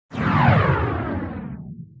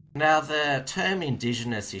Now, the term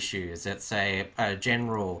Indigenous issues, it's a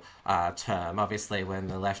general term. Obviously, when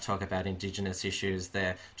the left talk about Indigenous issues,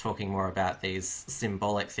 they're talking more about these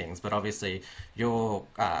symbolic things. But obviously,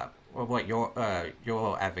 what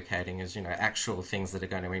you're advocating is, actual things that are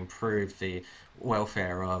going to improve the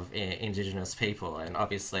welfare of Indigenous people, and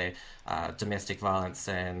obviously, domestic violence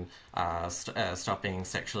and stopping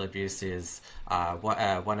sexual abuse is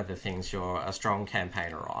one of the things you're a strong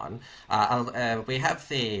campaigner on. We have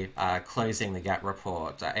the Closing the Gap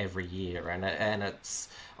report every year, and it's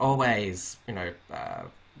always,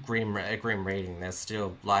 grim reading. There's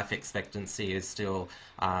still life expectancy is still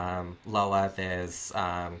lower. There's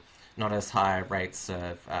not as high rates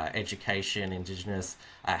of education. Indigenous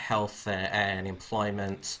health and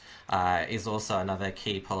employment is also another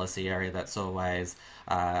key policy area that's always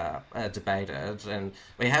debated. And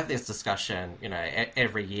we have this discussion,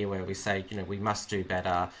 every year where we say, we must do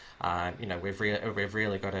better. We've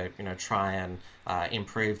really got to, try and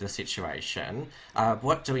improve the situation.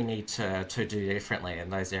 What do we need to do differently in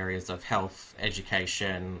those areas of health,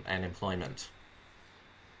 education, and employment?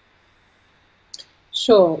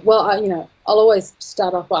 Sure. Well, I'll always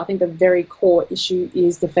start off by, I think the very core issue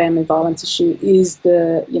is the family violence issue, is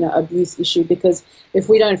the, abuse issue, because if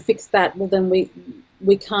we don't fix that, well, then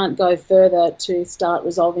we can't go further to start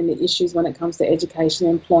resolving the issues when it comes to education,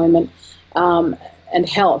 employment, and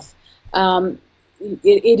health.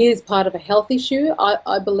 It is part of a health issue,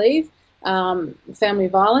 I believe. Family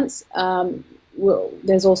violence,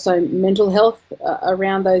 there's also mental health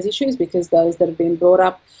around those issues, because those that have been brought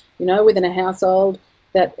up within a household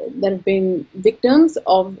that have been victims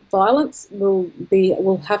of violence will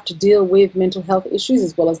have to deal with mental health issues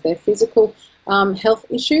as well as their physical health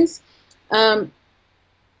issues. I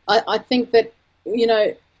think that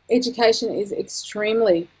education is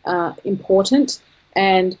extremely important,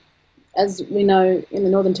 and as we know in the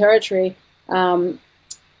Northern Territory,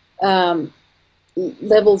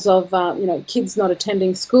 levels of kids not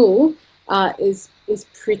attending school is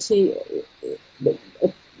pretty.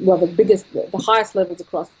 Well, the highest levels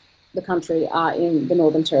across the country are in the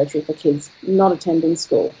Northern Territory for kids not attending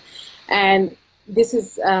school, and this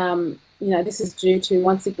is this is due to,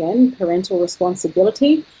 once again, parental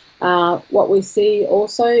responsibility. What we see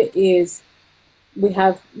also is we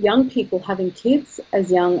have young people having kids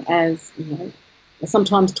as young as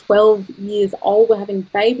sometimes 12 years old. We're having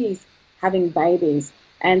babies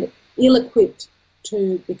and ill-equipped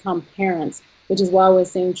to become parents, which is why we're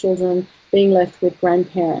seeing children being left with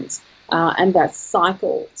grandparents, and that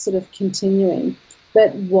cycle sort of continuing.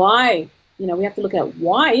 But why, we have to look at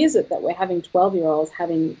why is it that we're having 12-year-olds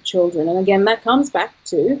having children? And again, that comes back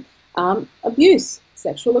to abuse,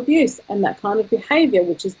 sexual abuse, and that kind of behaviour,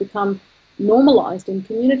 which has become normalised in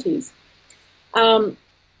communities.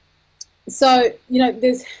 So,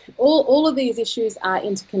 there's all of these issues are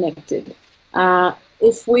interconnected.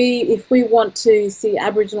 If we want to see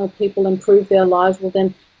Aboriginal people improve their lives, well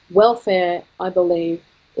then welfare, I believe,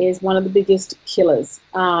 is one of the biggest killers.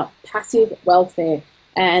 Passive welfare,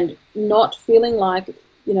 and not feeling like,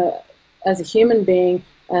 as a human being,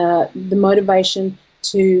 the motivation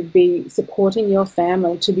to be supporting your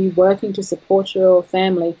family, to be working to support your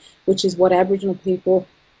family, which is what Aboriginal people,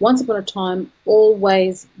 once upon a time,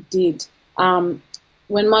 always did.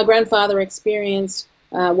 When my grandfather experienced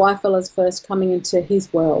white fellas first coming into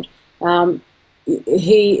his world,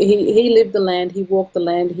 he lived the land, he walked the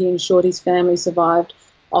land, he ensured his family survived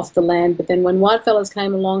off the land. But then when white fellas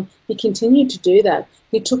came along, he continued to do that.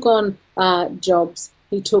 He took on jobs.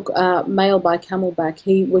 He took mail by camelback.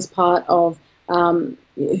 He was part of,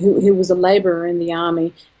 who was a labourer in the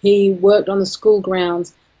army. He worked on the school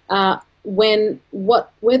grounds. Where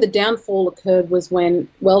the downfall occurred was when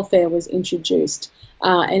welfare was introduced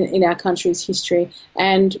in our country's history,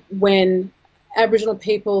 and when Aboriginal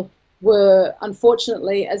people were,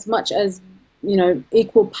 unfortunately, as much as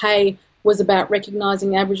equal pay was about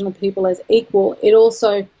recognising Aboriginal people as equal, it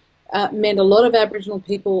also meant a lot of Aboriginal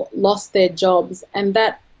people lost their jobs, and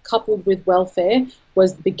that, coupled with welfare,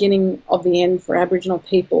 was the beginning of the end for Aboriginal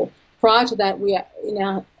people. Prior to that,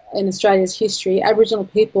 in Australia's history, Aboriginal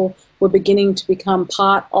people were beginning to become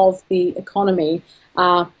part of the economy,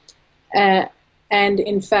 and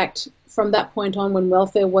in fact, from that point on, when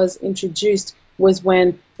welfare was introduced, was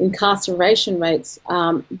when incarceration rates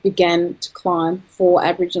began to climb for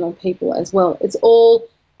Aboriginal people as well. It's all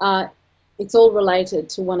related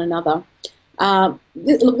to one another.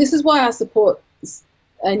 Look, this is why I support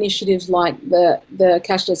initiatives like the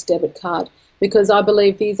cashless debit card, because I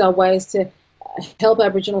believe these are ways to help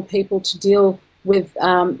Aboriginal people to deal with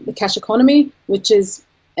the cash economy, which is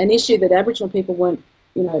an issue that Aboriginal people weren't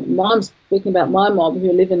I'm speaking about my mob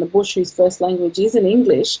who live in the bush, whose first language isn't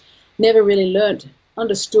English, never really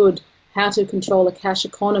understood how to control a cash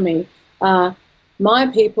economy. My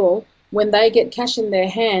people, when they get cash in their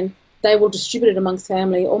hand, they will distribute it amongst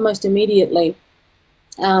family almost immediately.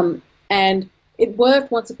 And it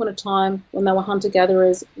worked once upon a time when they were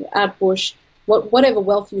hunter-gatherers out bush. Whatever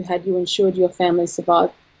wealth you had, you ensured your family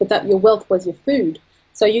survived, but that your wealth was your food.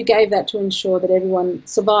 So you gave that to ensure that everyone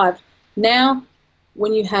survived. Now,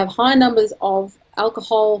 when you have high numbers of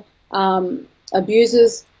alcohol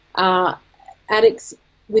abusers, addicts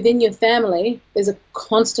within your family, there's a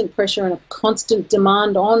constant pressure and a constant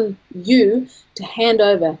demand on you to hand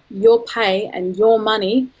over your pay and your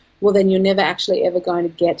money. Well, then you're never actually ever going to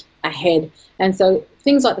get ahead. And so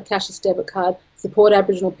things like the cashless debit card support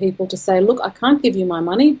Aboriginal people to say, look, I can't give you my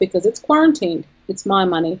money because it's quarantined. It's my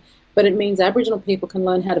money. But it means Aboriginal people can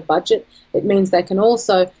learn how to budget. It means they can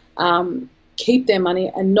also keep their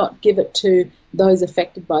money and not give it to those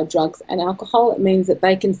affected by drugs and alcohol. It means that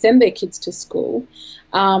they can send their kids to school.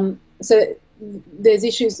 So there's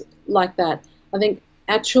issues like that. I think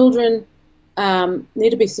our children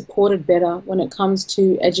need to be supported better when it comes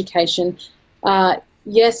to education.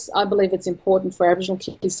 Yes, I believe it's important for Aboriginal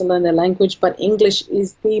kids to learn their language, but English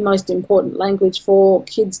is the most important language for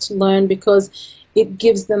kids to learn because it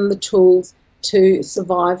gives them the tools to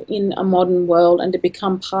survive in a modern world and to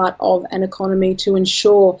become part of an economy, to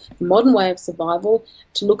ensure the modern way of survival,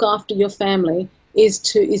 to look after your family, is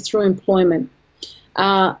through employment.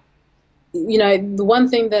 The one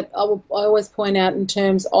thing that I always point out in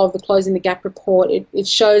terms of the Closing the Gap report, it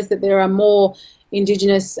shows that there are more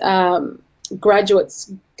Indigenous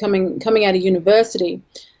graduates coming out of university.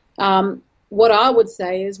 What I would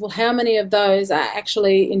say is, well, how many of those are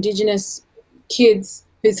actually Indigenous kids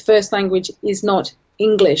whose first language is not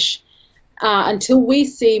English? Until we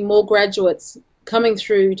see more graduates coming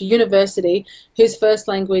through to university whose first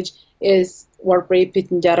language is Warri,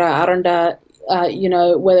 Pitjantjatjara, Aranda,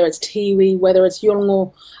 whether it's Tiwi, whether it's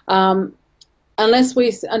Yolngu,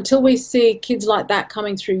 until we see kids like that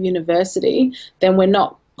coming through university, then we're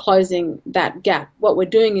not closing that gap. What we're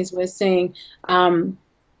doing is we're seeing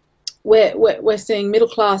middle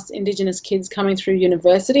class Indigenous kids coming through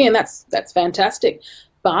university, and that's fantastic.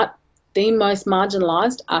 But the most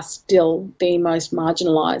marginalised are still the most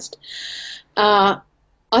marginalised. I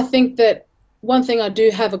think that one thing I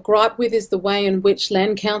do have a gripe with is the way in which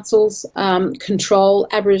land councils control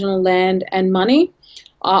Aboriginal land and money.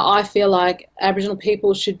 I feel like Aboriginal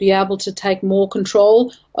people should be able to take more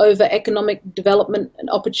control over economic development and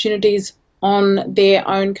opportunities on their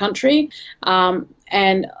own country.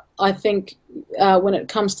 And I think when it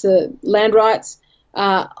comes to land rights,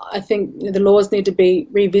 I think the laws need to be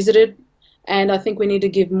revisited, and I think we need to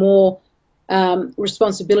give more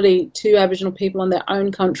responsibility to Aboriginal people on their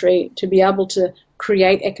own country to be able to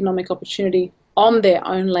create economic opportunity on their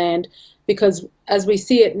own land, because as we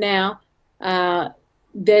see it now,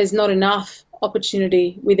 there's not enough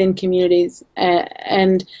opportunity within communities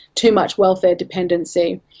and too much welfare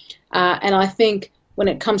dependency. And I think when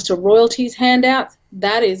it comes to royalties handouts,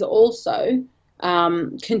 that is also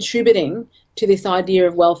contributing to this idea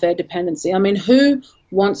of welfare dependency. I mean, who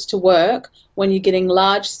wants to work when you're getting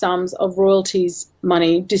large sums of royalties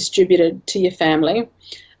money distributed to your family?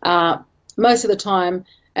 Most of the time,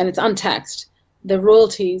 and it's untaxed, the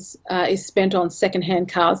royalties is spent on second-hand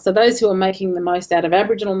cars. So those who are making the most out of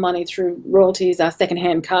Aboriginal money through royalties are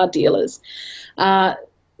second-hand car dealers.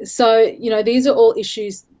 So, these are all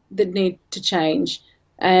issues that need to change.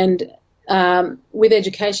 And with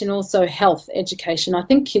education, also health education. I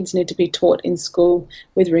think kids need to be taught in school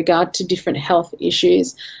with regard to different health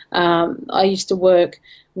issues. I used to work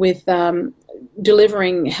with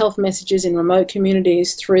delivering health messages in remote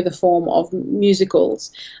communities through the form of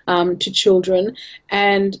musicals to children.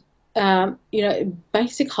 And,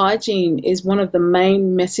 basic hygiene is one of the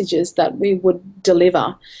main messages that we would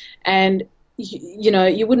deliver. And,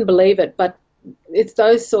 you wouldn't believe it, but it's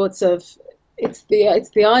those sorts of It's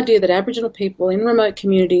the idea that Aboriginal people in remote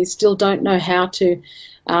communities still don't know how to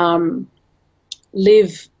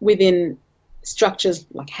live within structures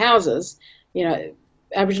like houses.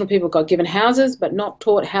 Aboriginal people got given houses but not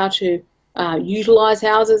taught how to utilise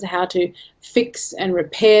houses, how to fix and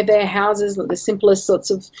repair their houses in the simplest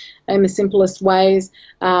ways.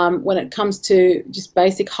 When it comes to just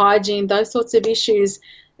basic hygiene, those sorts of issues,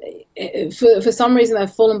 for some reason they've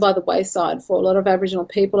fallen by the wayside for a lot of Aboriginal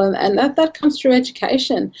people, and that comes through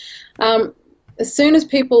education. As soon as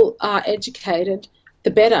people are educated, the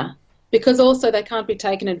better. because also they can't be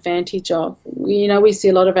taken advantage of. You know, we see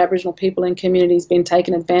a lot of Aboriginal people in communities being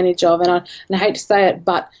taken advantage of, and I hate to say it,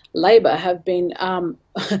 but Labor have been,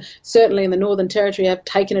 certainly in the Northern Territory, have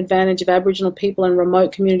taken advantage of Aboriginal people in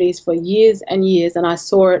remote communities for years and years, and I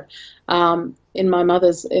saw it in my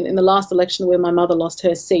mother's, in the last election where my mother lost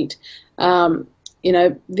her seat. You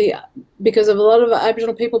know, because of a lot of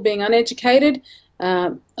Aboriginal people being uneducated,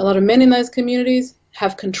 a lot of men in those communities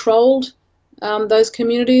have controlled those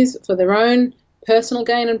communities for their own personal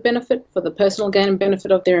gain and benefit, for the personal gain and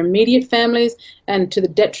benefit of their immediate families, and to the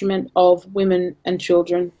detriment of women and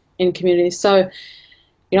children in communities. So,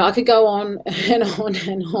 you know, I could go on and on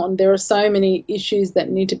and on. There are so many issues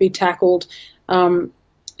that need to be tackled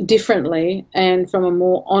differently and from a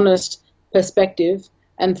more honest perspective,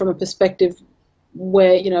 and from a perspective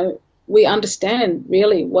where, you know, we understand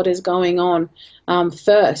really what is going on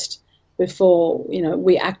first before, you know,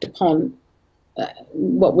 we act upon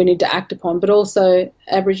what we need to act upon. But also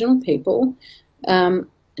Aboriginal people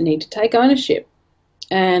need to take ownership,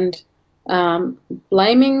 and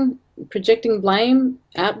projecting blame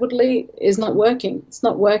outwardly is not working. It's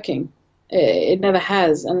not working. It never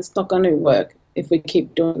has, and it's not going to work if we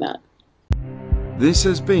keep doing that. This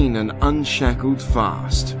has been an Unshackled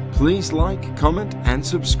Fast. Please like, comment and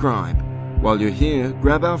subscribe. While you're here,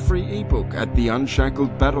 grab our free ebook at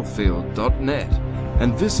theunshackledbattlefield.net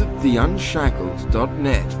and visit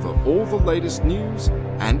theunshackleded.net for all the latest news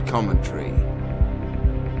and commentary.